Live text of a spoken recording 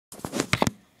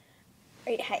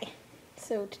Alright, hi.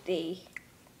 So today,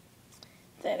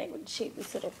 that I would share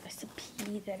this little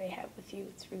recipe that I have with you.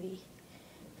 It's really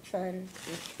fun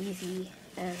and easy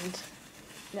and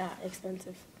not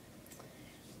expensive.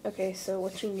 Okay, so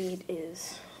what you need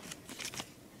is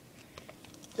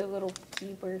the little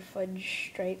keyboard fudge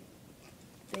stripe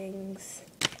things,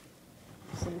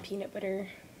 some peanut butter,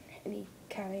 any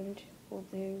kind will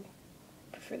do.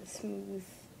 Prefer the smooth,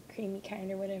 creamy kind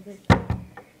or whatever,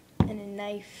 and a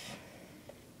knife.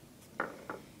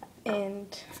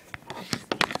 And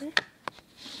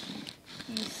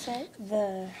you set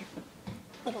the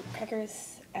little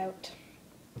crackers out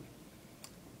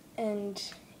and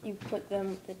you put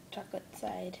them the chocolate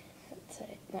side,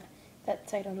 not that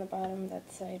side on the bottom,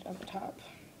 that side on the top.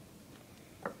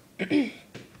 And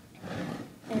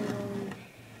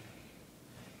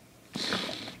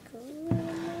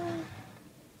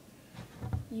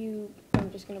then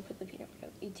I'm just going to put the peanut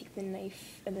butter. You take the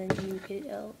knife and then you put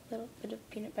a little bit of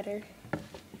peanut butter.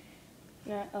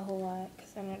 Not a whole lot,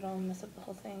 because then it'll mess up the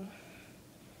whole thing.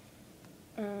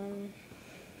 Get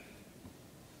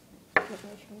my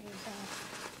fingers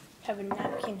off. Have a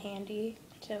napkin handy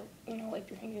to, wipe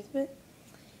your fingers a bit.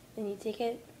 Then you take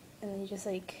it, and then you just,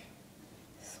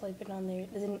 swipe it on there.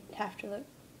 It doesn't have to look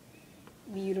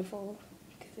beautiful,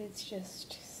 because it's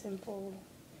just simple.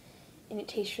 And it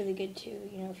tastes really good, too,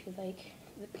 if you like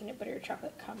the peanut butter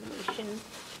chocolate combination.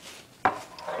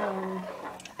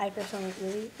 I personally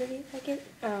really, really like it.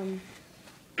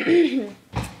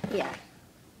 Yeah.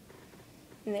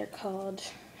 And they're called,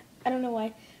 I don't know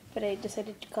why, but I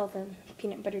decided to call them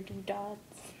peanut butter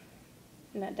dods.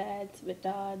 Not dads, but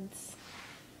dods.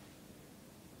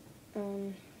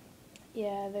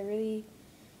 Yeah, they're really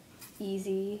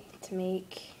easy to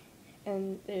make,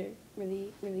 and they're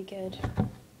really, really good.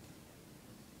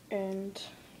 And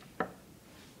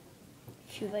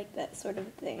if you like that sort of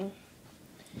thing,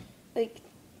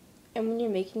 and when you're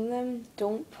making them,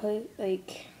 don't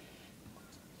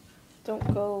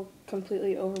go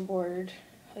completely overboard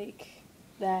like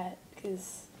that,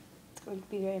 because it's going to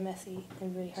be very messy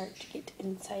and really hard to get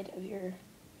inside of your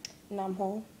nom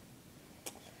hole.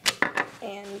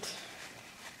 And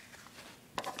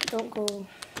don't go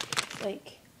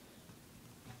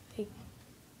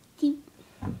deep.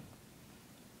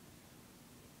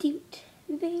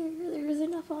 There's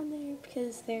enough on there,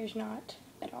 because there's not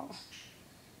at all.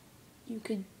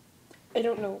 I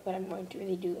don't know what I'm going to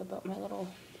really do about my little,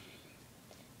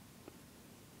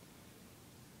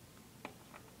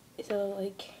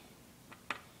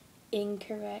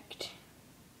 incorrect,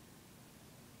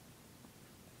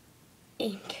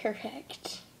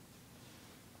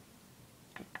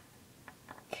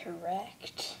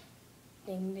 correct,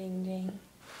 ding, ding, ding,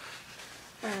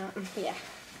 yeah,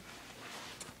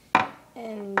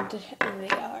 and they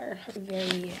are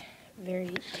very,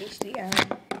 very tasty.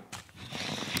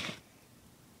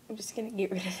 I'm just gonna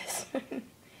get rid of this one.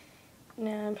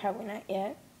 No, probably not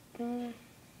yet.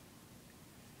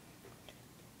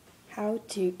 How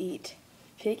to eat.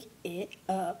 Pick it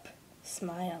up.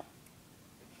 Smile.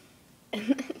 And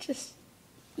then just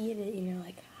eat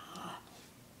it, ah.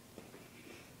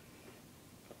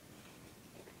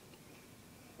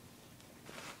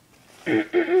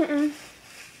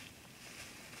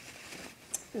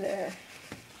 They're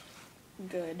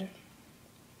good.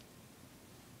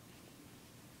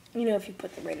 If you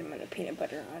put the right amount of peanut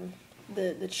butter on,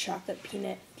 the chocolate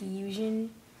peanut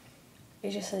fusion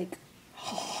is just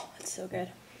oh, it's so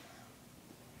good.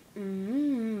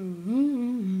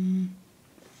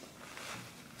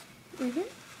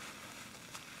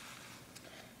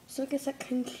 So I guess that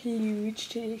concludes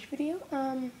today's video.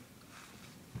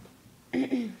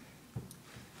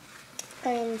 I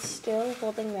am still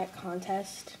holding that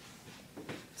contest.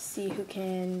 See who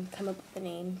can come up with a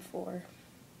name for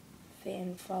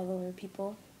fan follower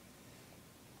people.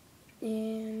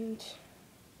 And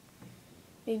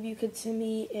maybe you could send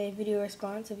me a video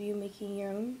response of you making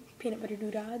your own peanut butter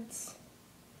doodads.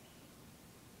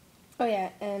 Oh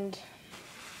yeah, and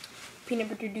peanut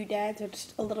butter doodads are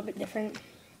just a little bit different.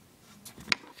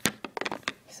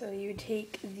 So you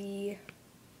take the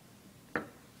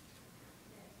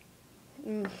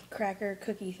cracker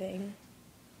cookie thing,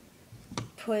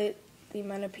 put the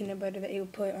amount of peanut butter that you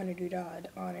would put on a doodad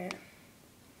on it,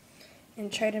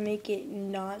 and try to make it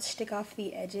not stick off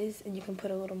the edges, and you can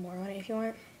put a little more on it if you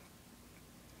want.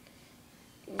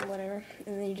 Whatever.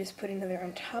 And then you just put another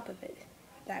on top of it.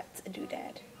 That's a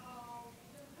doodad.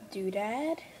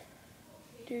 Doodad.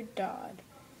 Doodad.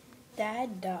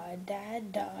 Dad dod.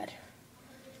 Dad dod.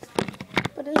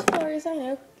 But as far as I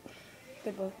know,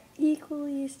 they're both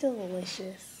equally as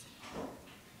delicious.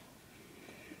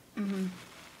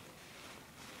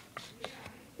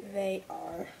 they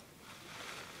are.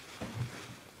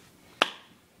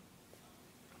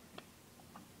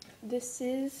 This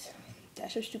is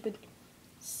That's So Stupid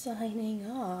signing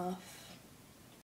off.